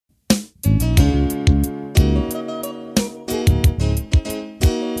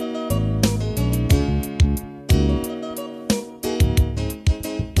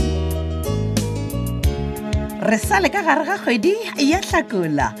sale ka gare ga kgwedi ya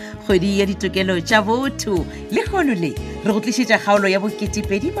Hlakola, kgwedi ya ditokelo tša botho. Le kgono le re go tlišetša kgaolo ya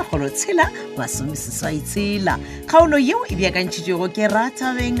bo-2026. Kgaolo yeo e beakantšhitšwego ke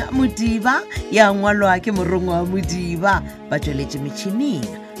Rathabeng Modiba, ya ngwalwa ke morongwa Modiba, ba tšweletše metšhining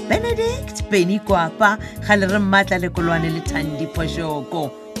Benedict Beni Kwapa, ga le re Mmatla Lekolwane le Thandi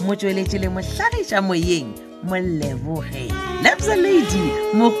Pošoko, motšweletše le mohlagiša moyeng Moleboge Lebza Lady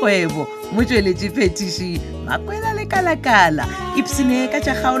Mokgwebo, motšweletši phetiši Makwela le Kalakala. Ipsene ka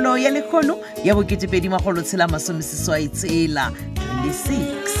tša kgaolo ya lekgono ya bo-2026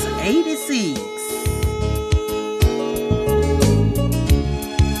 2686.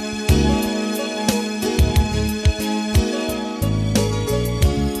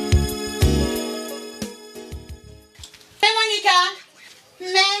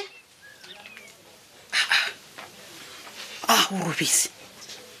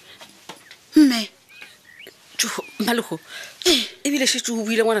 Mme Mmalo e bile šetše o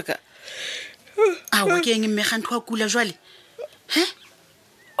buile ngwanaka. Awa ke eng mme gantho wa kula jwale?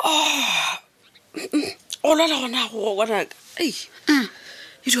 O lala gona go ngwanaka. E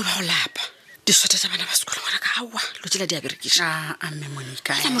dio ba go lapa. Disweta tsa bana ba sekolo ngwanaka. Awa lo tsela di a berekisha. Mme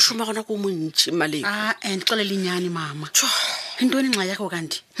Monica. La mošoma gona ko montši Mmaleng. And xole linyane mama. Ntoni nxa yakho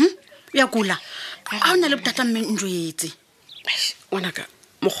kanti? Uyagula. Awuna le botata mme njwetse. Ngwanaka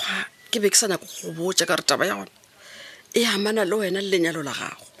mokgwa ke be ke sana go botša ka re taba ya gona e amana le wena le lenyalo la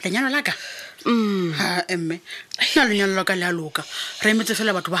gago. Lenyalo la ka? Emme na lenyalo la ka le a loka. Re emetse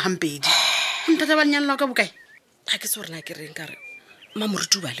fela batho ba hampedi. Ntata ba lenyalo la ka bokae? Ga ke se gore na ke reng ka re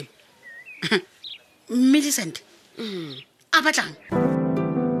mamoruti ba le Millicent. A batlang?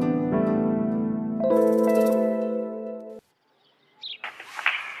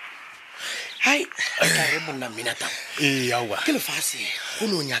 Hai, ka re monna Minata. Yawa. Ke lefase go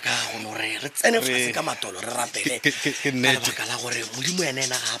no nyaka go no re tsene fase ka matolo re rapele. Ke nnete. Ka la gore modimo ene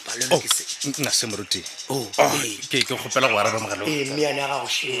ena ga apa le ke se. Nna se moruti. Ke ke gopela go arabe mogalo. mme ene ga go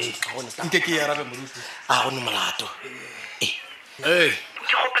she ga go nta. Nke ke arabe moruti. A go no molato. Ke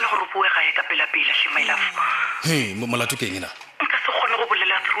gopela gore boe ga e ka pela-pela hle my love. molato ke eng na? Nka se kgone go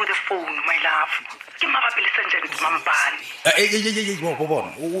bolela through the phone my love. Ke mabapi le Sergeant Mampane. Bo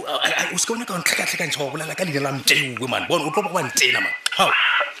bona. O se bona ka ntlhaka ntšha go bolela ka leina la Mtewe man. Bona o tlo ba ntena man. How?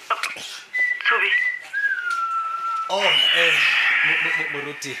 Sobe.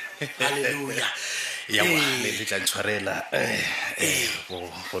 Moruti. Hallelujah. Yawa le tla ntshwarela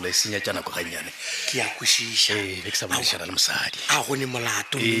go le senya tsana go ganyane. Ke ya kwishisha. Ke sa boleshana le mosadi. A go ne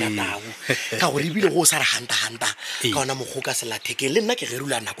molato Minatao. Ka gore ibile go sa re hanta ka ona mogoka selathekeng le nna ke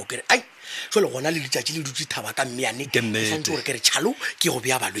gerula nako ke re ai jole gona le ditšatši le dutse thaba ka mmeane santse gore ke re tšhalo ke go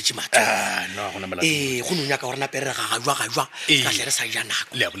bea balwetse matso. No gona molato. Go no nyaka gore napere ga jwa ka tle re sa ja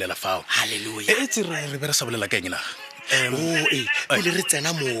nako. Le a bolela fao. Hallelujah. Tse re be re sa bolela ka eng na? Pele re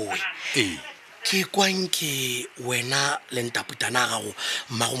tsena mowe ke kwanke wena le ntaputana gago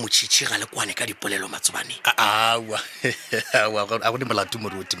mmago motšhitšhi ga le kwane ka dipolelo Matsobane. Awa a go ne molato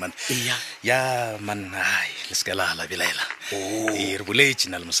moruti man. Ya man ai le se ka la belaela. Re boletše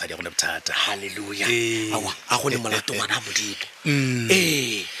na le mosadi a go ne bothata. Hallelujah. Awa a go ne molato ngwana Modiba.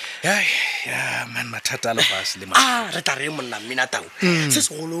 Ya man mathata a le fase le ma. Re tla re monna Minatao. Se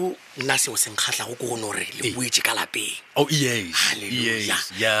segolo nna seo se nkgatlhago ke go no re le boetse ka lapeng. Hallelujah.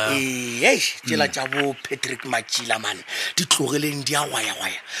 Tsela tša bo Patrick Machila man di tlogeleng di a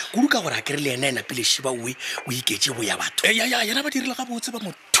gwaya-gwaya kudu ka gore a ke re le ena ena pele shiba o iketse bo ya batho. Yena ba dirile ga botse ba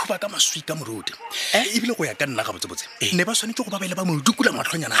mothuba ka maswi ka moruti. Ebile go ya ka nna ga botse ne ba swanetse go ba bele ba mo dukula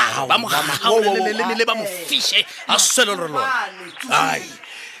matlhonyana ba mo le ba mo fishe a selo re lona. Ai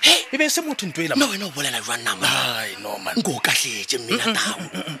e be se motho ntwe ela no wena o bolela jwang nama. Ai no man nko katletse Minatao.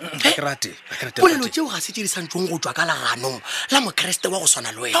 Ke rate polelo tšeo ga se tše di santsong go tswa ka laganong la mokreste wa go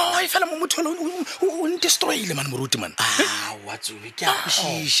swana le wena. E fela motho o ndestroyile man moruti man. Wa tsobe ke a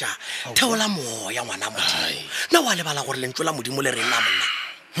kwishisha theola moya ngwana Modimo na wa lebala gore lentswe la Modimo le reng na monna.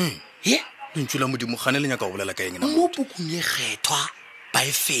 Lentswe la Modimo gane le nyaka go bolela ka eng na? Mo pukung e kgethwa ba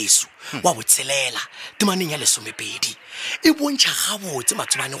Efeso wa botshelela temaneng ya 12 e bontšha gabotse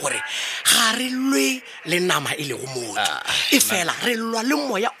Matsobane gore ga re lwe le nama e le go motho e fela re lwa le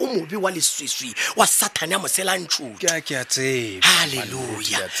moya o mobe wa leswiswi wa Satane ya moselantšhu. Ke a tseba.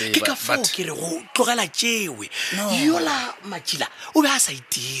 Hallelujah. Ke ka fao ke re go tlogela tšewe yola Machila o be a sa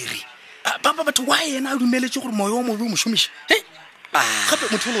itiri batho wa yena a dumeletse gore moya o mobe o mošomiša. Gape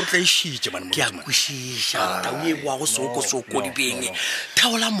motho o tla ishitse man mo. Ke a kwishisha tau e wa go soko dibeng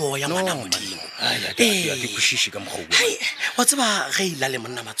theola moya ngwana Modimo. Ke kwishishe ka mogogwa. Wa tseba ge ila le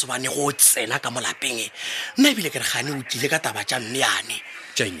monna Matsobane go tsena ka molapeng nna ebile ke re gane o tlile ka taba tša mmeane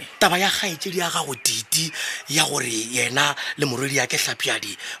Tšaeng. taba ya kgaetsedi ya gago Titi ya gore yena le morwedi ya ke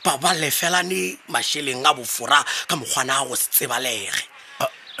Hlapiadi ba lefelane mašheleng a bofora ka mokgwana a go se tsebalege.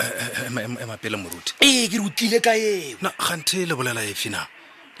 Ema pele moruti. Ke re utlile ka eo. Na gante le bolela efina.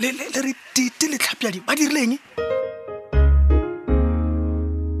 Le re Titi le Hlapiadi ba dirileng?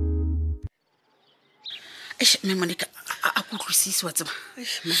 mme Monica a kutlwisisi wa tseba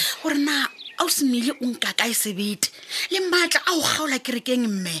gore na a o semile o nka ka e sebete le matla a o gaola kerekeng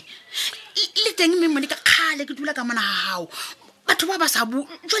mme le teng mme Monica kgale ke dula ka mona ga gago batho ba ba sa bu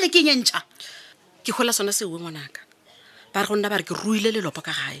jwale ke nyentšha ke gola sona sewe ngwanaka ba re go nna ba re ke ruile lelopo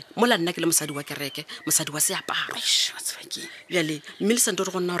ka gae mola nna ke le mosadi wa kereke mosadi wa seaparo bjale mme le santo re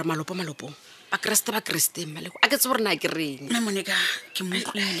go nna gore malopong ba kreste mmaleko a ke tse gore na ke reng mme Monica ke mo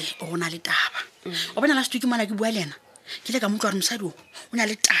utlwile o go na le taba o bona la setho ke mola ke bua le ena ke le ka motho gore mosadi o na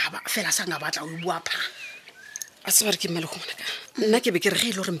le taba fela sa nga batla o bua pha a se ba re ke mmaleko ngwanaka nna ke be ke re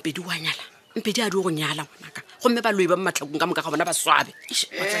ge e le gore mpedi wa nyala mpedi a di go nyala ngwanaka gomme ba loi ba matlhakong ka moka ga bona ba swabe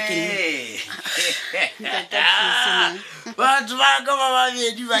batho ba ka ba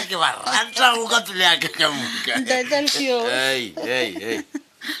babedi ba ke ba rata go ka pele ya ka ka moka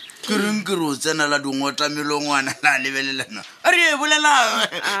ke reng ke re o tsena la dingota melongwana la lebelelana a re bolela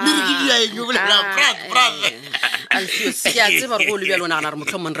le re ke diaeng o bolela Alfios ke a tseba re go le bjalo nagana re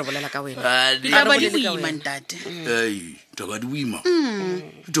motlhomong re bolela ka wena taba di boima ntate taba di boima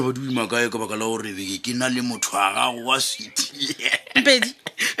kae ka baka la gore beke ke na le motho wa gago wa sweet mpedi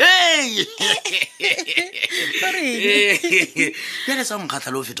bjale sa nkgatlha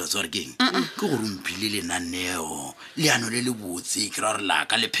le o feta tsware keng ke gore omphile lenaneo leano le le botse ke ra gore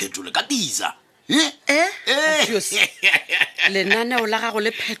laka le phetole ka bisa lenaneo la gago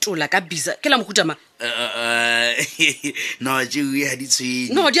le phetola ka bisa ke la mokutama no tšeo ya di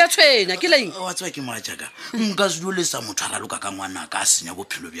tshwenye no di a tshwenya ke laeng wa tswa ke maatšaka nka se dule sa motho a raloka ka ngwana ka a senya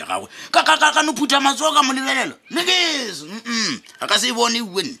bophelo bja gagwe ka no phutha matsogo ka mo lebelelo nekese a ka se e bone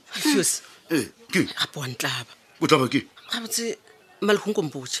ebuene Alfios gape wa ntlaba botlaba ke gabotse malekong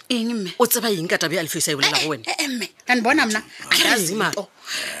kompotse eng mme o tseba eng ka tabe ya Alfios a e bolela go wena mme kan bona mna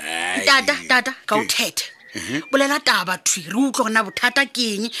tata ka o thethe bolela taba thwi re utlwe gona bothata ke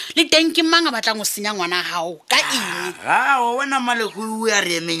eng le teng ke mang a batlang go senya ngwana gago ka eng wena Maleko o ya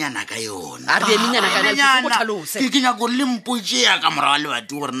re emenyana ka yona a re emenyana ka yona go tlhalose ke nya go le mpotse ya ka mora le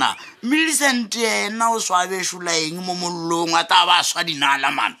batho gore na Millicent yena o swabe shula eng mo mollong a ta ba swa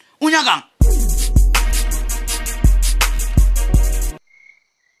dinala man o nyakang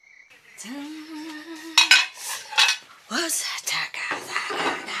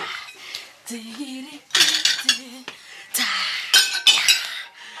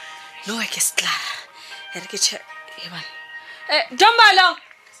lo ke stla ere ke che eban Mmalo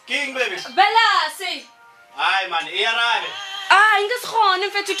King baby. bela se Ai man, e arabe. inga se gone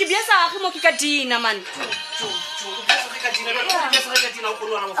mfetho ke bia sa ge mo ke ka dina man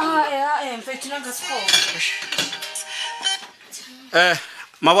mfetho nanga se gone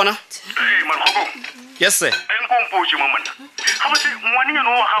Mabona? man Kgokong. Yes sir. Nkompotse mamana. Ha botse ngwaninyana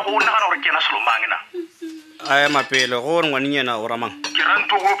wa gago o nagana gore ke ena Selomang na. Ai mapele go re ngwaninyana o ramang. Ke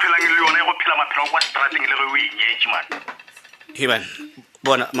ranto go phelang le yona go phela maphelo kwa strateng le re o inyetše man. Hiban,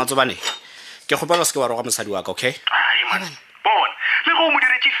 bona Matsobane. Ke gopela se ke wa roga mosadi wa ka, okay? Ai man. Bona, le go mo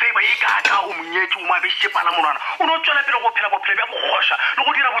diretse favor e ka o monyetse o mabeshe pala monana. O no tswela pele go phela bophelo bja bogosha le go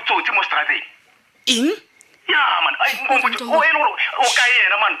dira botsotsi mo strateng. eng Ya man, ai nkompotse o eno o ka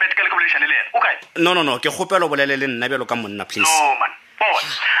yena man Badgirl ka boleshane le ena. O kae? No, ke gopela bolele le nna belo ka monna please. No man. Bona,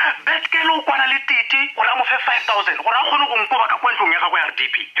 Badgirl o kwana le Titi o ra mo fe 5,000 gore a kgone go nkoba ka kwantlong ya gagwe ya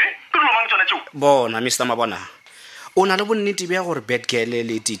RDP. Ke lo mang tsona tšeo? Bona Mr. Mabona. O na le bonnete bja gore Badgirl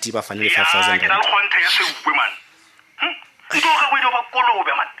le Titi ba fanele 5,000. Ke na le kgonte ya seubwe man. Ntho ga go ile ba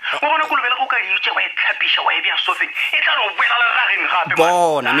kolobe man. O bona kolobe le go ka itse wa e tlhapisha wa e bya sofeng. E tla no boela le rageng gape man.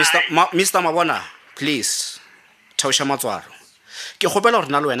 Bona Mr. Mabona, please. Tausha matswaro. Ke gopela gore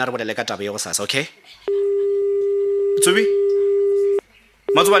nna le wena re bolele ka taba ye go sasa, okay? Tsubi?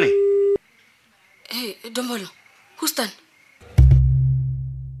 Matsobane? hey Mmalo who's done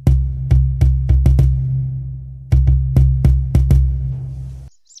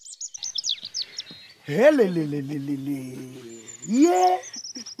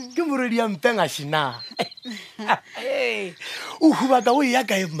ke moredi ya mpeng a shina o hubaka o ya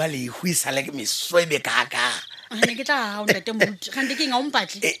ka Mmalo go isale ke meswebe kaka ne ke tla o ntate moruti gante ke nga o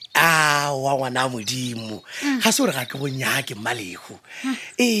mpatle wa ngwana modimo ga se gore ga ke bonyake Mmalo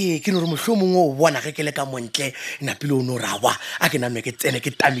ke no re mohlomong o bona ge ke le ka montle napile o no rawa a ke name ke tsene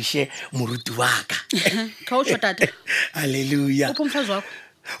ke tamishe moruti wa ka ka o tata haleluya o pomfa zwako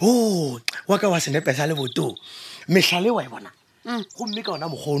wa ka wa senepe sa le boto mehlale wa e bona gomme ka ona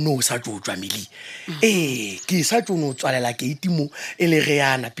mokgono o sa tlo tswa meli ke sa tlo no tswalela ke itimo e le ge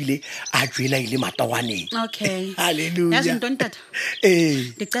ya napile a tswela ile matawaneng okay haleluya yazi ntontata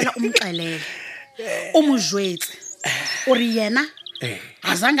ndicela umxelele umujwetse uri yena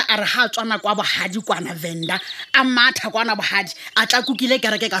azanga a re ha tswana kwa bohadi kwana venda a matha kwana bohadi a tla kukile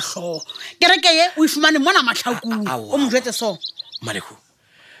kereke ka hlo kereke ye o ifumane mona matlhakung o mojwetse so Maleko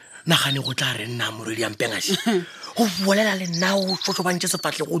nagane go tla re nna moredi ampengase go bolela le nna o tsotso bantse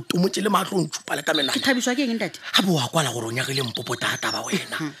sefatle go tumotse le matlong tshupale ka menana ke thabiswa ke eng ntate ha bo wa kwala gore o nyagile mpopota taba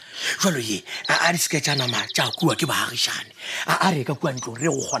wena jwalo ye a di sketchana ma tja kuwa ke baagishane a re ka kwa ntlo re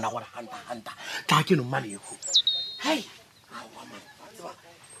go gona gore hanta tla ke no Maleko hey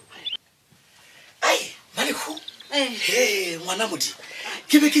Maleko ngwana modi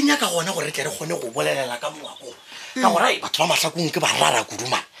ke be ke nyaka gona gore tle re gone go bolelela ka moako ka gore batho ba mahlakong ke ba rara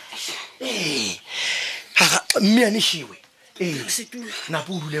kuduma mme ane shiwe na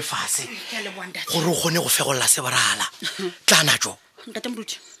po dule fase gore o gone go fegolla se borala tla natjo ntate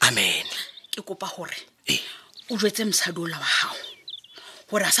mruti amen ke kopa gore o jwetse msadola wa hao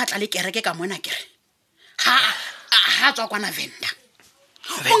gore a sa tla le kereke ka mona kere ha tswa kwana venda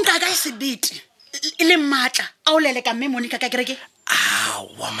o nka ka sebete ile matla a o lele ka mme Monica ka kereke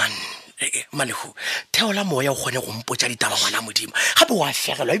woman Maleko theola moya o gone go mpotsa ditaba ngwana modimo gape wa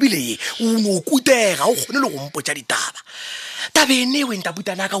fegelwa ebile ye o no kutega o gone le go mpotsa ditaba tabe ene we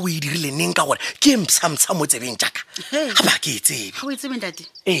ntaputana ka o e dirile neng ka gore ke msamsa mo tsebeng jaka ga ba ke tsebe ha o tsebe ntate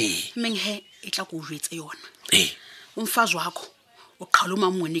meng he e tla go jwetse yona umfazi wakho o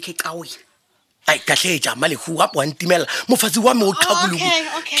qhaluma Monica ka wena ai ka hleja Maleko gape wa ntimela mofatsi wa me o qhakuluku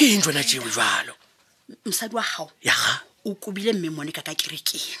ke eng jona tšeo jwalo msadi wa hao ya ga o kubile mme Monica ka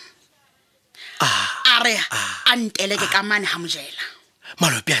kerekeng are a nteleke ka mane ha mojela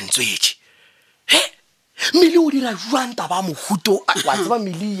malope a ntswetse mmele o dira jwang taba mohuto wa tseba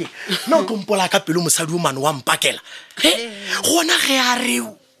mmele na o tlompola ka pelo mosadi o mane wa mpakela gona ge a re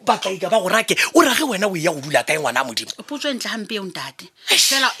batlaika ba go rake o rage wena o ya go dula kae ngwana modimo potso ntle hampe yo ntate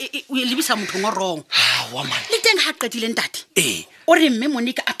fela o lebisa motho ngo rong le teng ha qetile ntate o re mme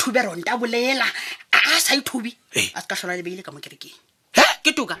Monica a thube ronta bolela a sa ithubi a ska hlola le beile ka mo kerekeng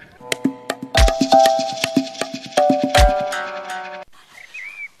ke tuka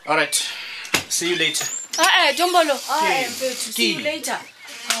all right see you later Dombolo see you later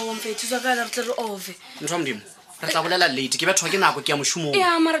mfethu zakala re tle re ove ntwa modimo re tla bolela late ke batho ke nako ke ya moshomong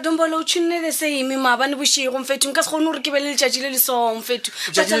mara Dombolo o tshine the same maabane boshigo mfethu nka se gone gore ke be le letšatši le le so mfethu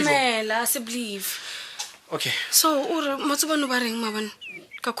batamela se believe okay so o re Matsobane ba reng maabane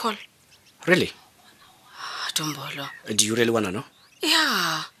ka call really Dombolo do you really wanna know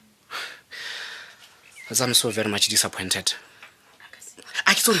yeah I'm so very much disappointed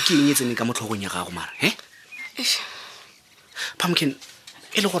a ke tsore ke eng etsene ka motlhogong ya gago mara Pumpkin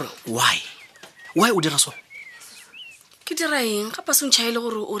e le gore why o dira so ke dira eng ga pa se ntšhaile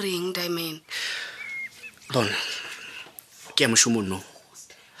gore o reng Diamond bona ke ya moshomong no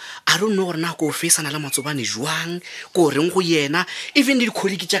I don't know gore na ko ofesana le Matsobane jwang ko reng go yena even le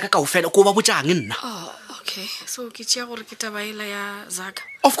colleague tša ka ofela ko ba botsang nna okay so ke tšea gore ke tabaela ya Zaka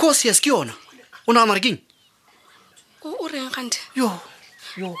of course yes ke yona o na marking o reng gante yo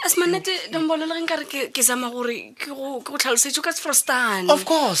as manete Dombolo le nka re ke zama gore ke go tlhalosetse ka Frostan of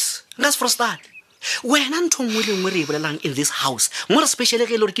course that's Frostan wena ntho nngwe le nngwe re bolelang in this house more especially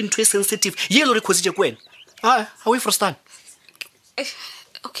ge le re ke ntho e sensitive ye le re khositse kwena ha we Frostan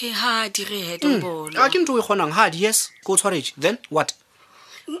okay ha dire Dombolo a ke ntho e kgonang ha yes go tshwaretse then what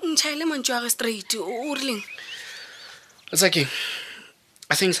ntšhaile mantšo a ge straight o rileng it's okay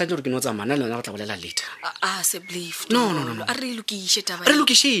I think sa gore ke no tsamana le nna re tla bolela later se believe no a re lokiše taba re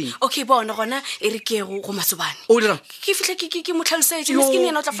lokišeng okay bona gona e re ke go Matsobane o dira ke fitlha ke mo tlhalosetse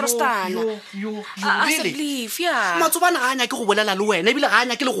miskini yena o tla Frostana se believe yeah Matsobane ga anya ke go bolela le wena ebile ga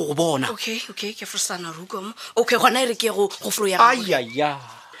anya ke le go bona okay ke Frostana rukom okay gona e re ke go flo ya ayaya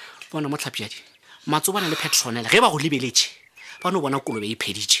bona mo tlhapiadi Matsobane le Petronella ge ba go lebeletse ba no bona kolobe e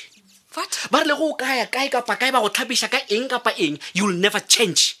pheditše what ba re le go kae kapa kae ba go tlhapiša ka eng kapa eng you will never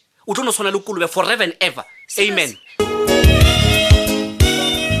change o tlo no tshwana le kolobe forever and ever amen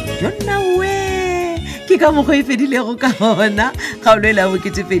jonna we ke ka mokgwa e fedilego ka gona kgaolo e la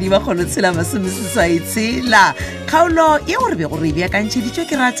boketepedi ba kgone tshela masomeseswai tshela kgaolo e gore be gore e beakantšheditšwe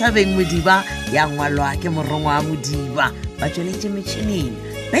ke Rathabeng Modiba ya ngwalwa ke morongwa Modiba ba tsweletše metšhineng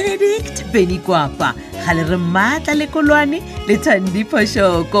Benedict Kwapa ga le re Maatla Lekolwane le Thandi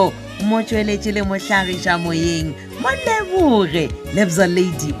Phoshoko mo tsweletše le mohlagiša moyeng mo Leboge Lebza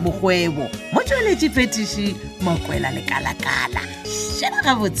Lady Mokgwebo mo tsweletše Phetiši Mokwela Lekalakala šala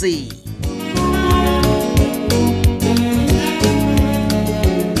gabotse